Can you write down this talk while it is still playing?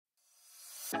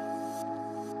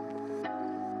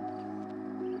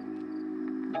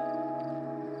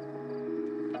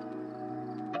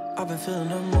I've been feeling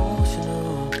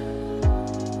emotional,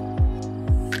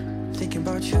 thinking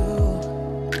about you,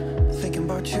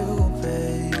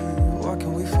 babe. What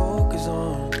can we focus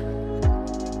on?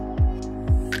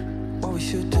 What we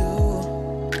should do?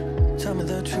 Tell me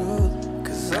the truth,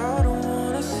 'cause I don't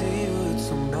wanna see you with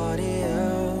somebody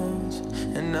else.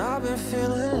 And I've been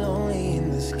feeling lonely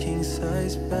in this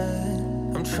king-size bed.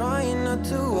 I'm trying not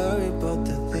to worry about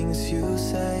the things you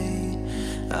say.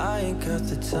 I ain't got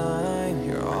the time,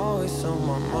 you're always on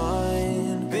my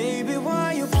mind. Baby,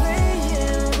 why you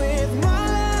playing with my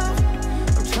love?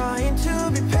 I'm trying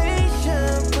to be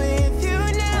patient with you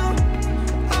now.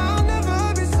 I'll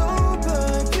never be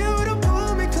sober if you don't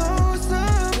pull me closer.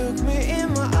 Look me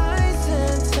in my eyes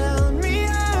and tell me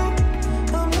how.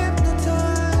 I'm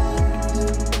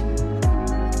hypnotized,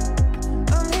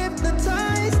 I'm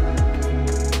hypnotized.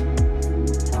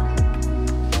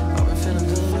 I've been feeling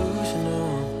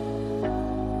delusional,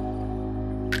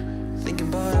 thinking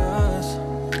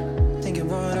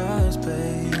about us,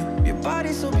 babe. Your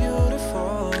body's so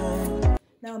beautiful.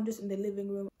 Now I'm just in the living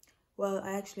room. Well,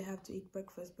 I actually have to eat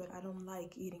breakfast, but I don't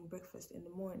like eating breakfast in the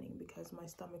morning because my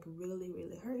stomach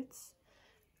really hurts.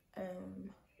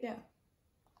 Yeah.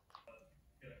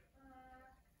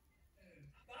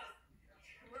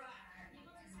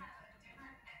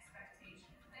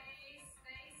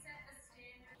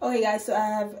 Okay guys, so I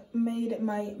have made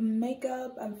my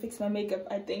makeup and fixed my makeup,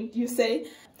 I think you say.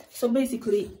 So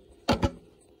basically,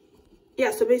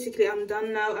 yeah, I'm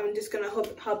done now. I'm just gonna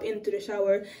hop into the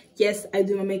shower. Yes, I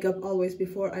do my makeup always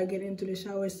before I get into the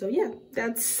shower, so yeah,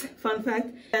 that's fun fact.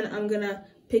 And I'm gonna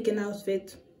pick an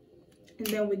outfit and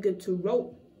then we're good to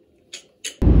roll.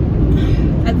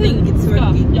 I think it's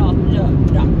working.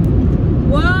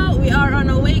 Well, we are on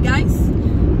our way, guys,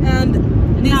 and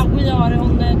now we are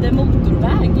on the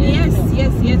motorväg. Yes,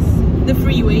 the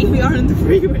freeway. We are on the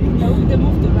freeway. No, the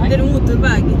motorväg. The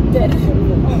motorväg.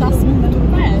 That's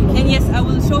motorväg. And yes, I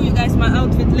will show you guys my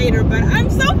outfit later, but I'm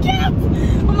so cute!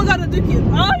 Oh my god, I'm so cute!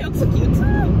 Ah, jag är också cute!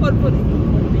 Håll på dig.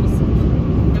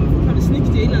 Jag är fortfarande snyggt,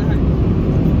 jag gillar det här.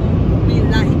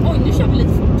 Oj, nu kör vi lite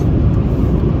fort.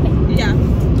 Yeah.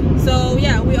 So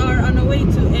yeah, we are on our way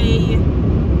to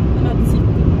another city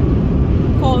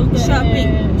called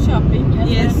Köping.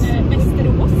 Yes.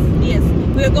 Västerås. Yes.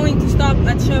 We are going to stop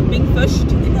at Köping first.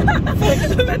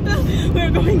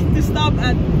 We're going to stop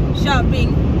at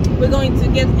Köping. We're going to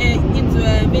get into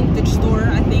a vintage store,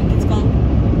 I think it's called.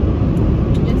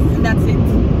 Yes. And that's it.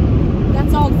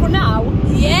 That's all for now.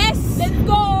 Yes! Let's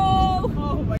go!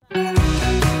 Oh my.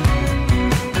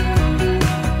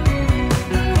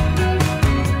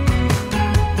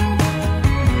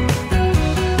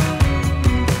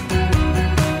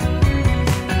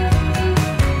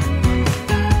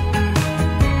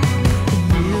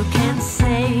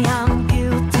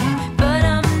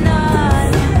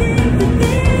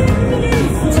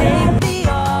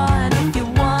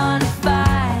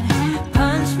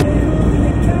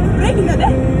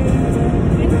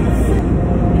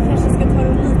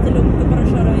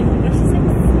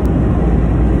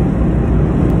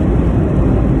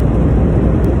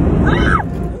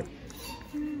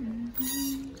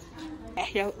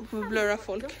 Jag får blurra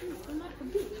folk.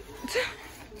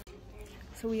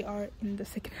 So we are in the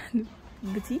second-hand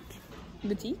boutique,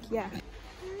 yeah.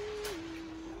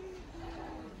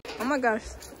 Oh my gosh.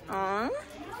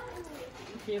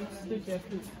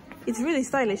 It's really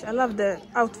stylish. I love the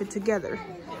outfit together.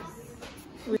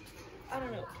 I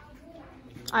don't know.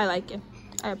 I like it.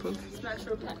 I approve. Smash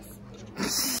or pass.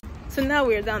 So now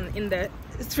we're done in the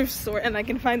thrift store and I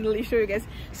can finally show you guys.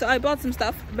 So I bought some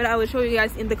stuff, but I will show you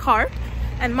guys in the car.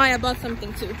 And Maya bought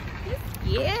something too.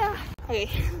 Yeah. Okay.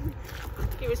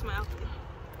 Here is my outfit.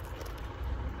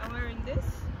 I'm wearing this.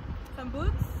 Some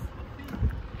boots.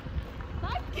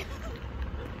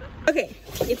 Okay.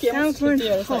 It's time for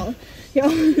a haul.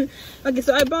 Yeah. Okay,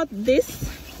 so I bought this.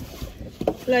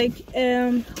 Like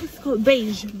what's it called?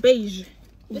 Beige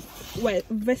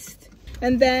vest.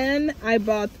 And then I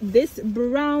bought this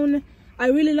brown. I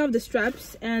really love the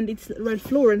straps, and it's Red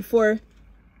Florin for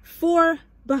 $4.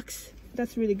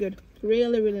 That's really good.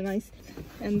 Really nice.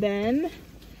 And then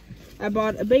I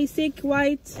bought a basic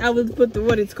white. I will put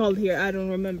what it's called here. I don't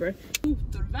remember.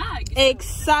 Motorväg.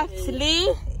 Exactly.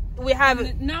 We have.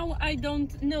 And now I don't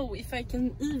know if I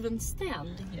can even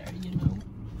stand here. You know,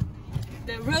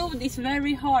 the road is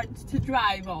very hard to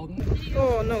drive on.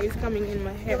 Oh no, it's coming in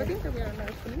my hair.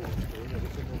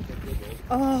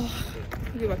 Oh,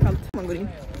 gud vad kallt. Man går in.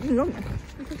 Långt.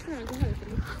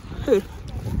 Hur?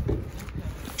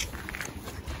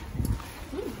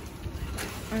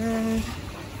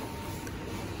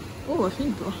 Vad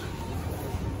fint då.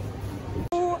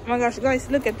 Oh my gosh, guys,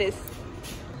 look at this.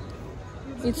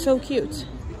 It's so cute.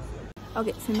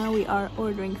 Okay, so now we are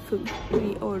ordering food.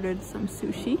 We ordered some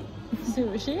sushi.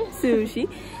 Sushi.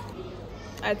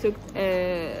 I took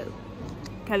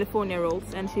California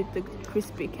rolls and she took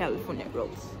crispy California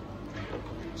rolls.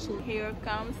 So here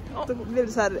comes. Oh, det blev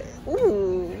så här.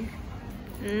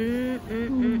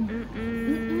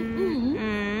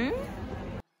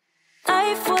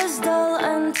 Life was dull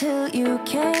until you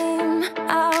came.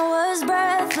 I was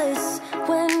breathless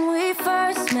when we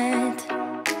first met.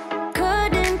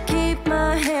 Couldn't keep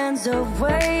my hands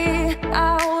away.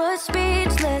 I was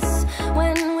speechless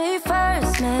when we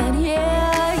first met.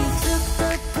 Yeah, you took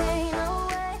the pain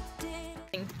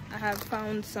away. I have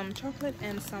found some chocolate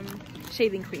and some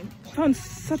shaving cream. I found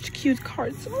such cute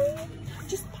cards. Oh,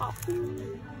 just pop.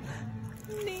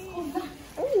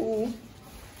 Oh.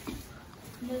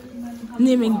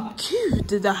 Nej men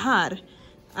gud, det här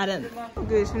är den.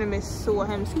 Gud, jag känner mig så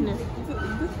hemsk nu.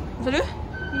 Vad sa du?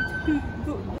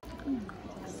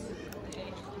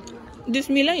 Du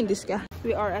smilar indiska.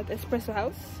 We are at Espresso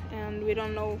House and we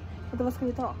don't know. Vad ska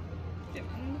vi ta?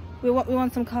 We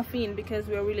want some caffeine because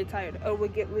we are really tired. Or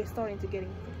we're starting to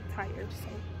getting tired, so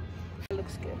it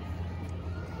looks good.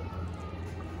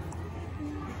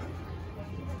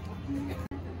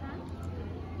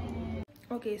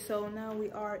 Okay, so now we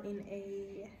are in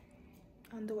a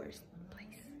underwear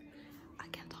place. I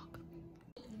can't talk.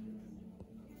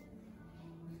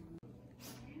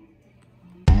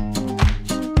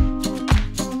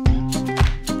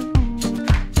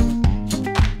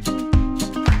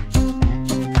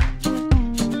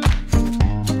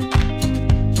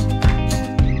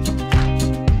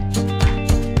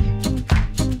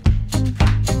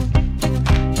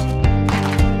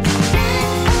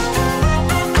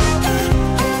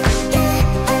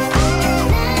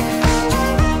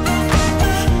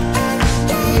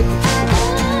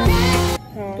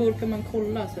 Kan man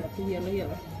kolla så här på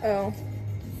hela. Ja.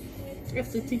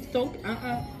 Efter TikTok,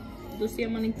 då ser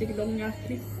man inte långa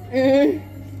klipp.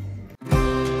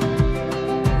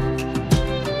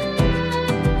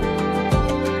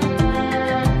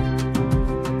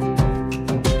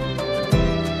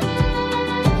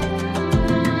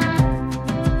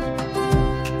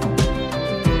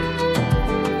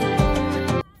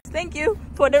 Thank you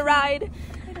for the ride.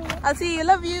 I'll see you.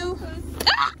 Love you.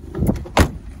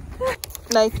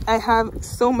 Like, I have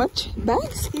so much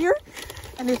bags here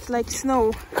and it's like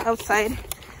snow outside.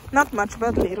 Not much,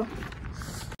 but little.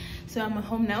 So I'm at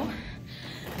home now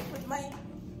with my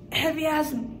heavy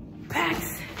ass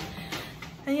bags.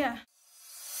 And yeah.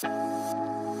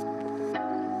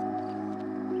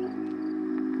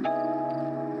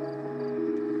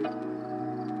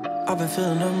 I've been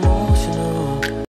feeling emotional.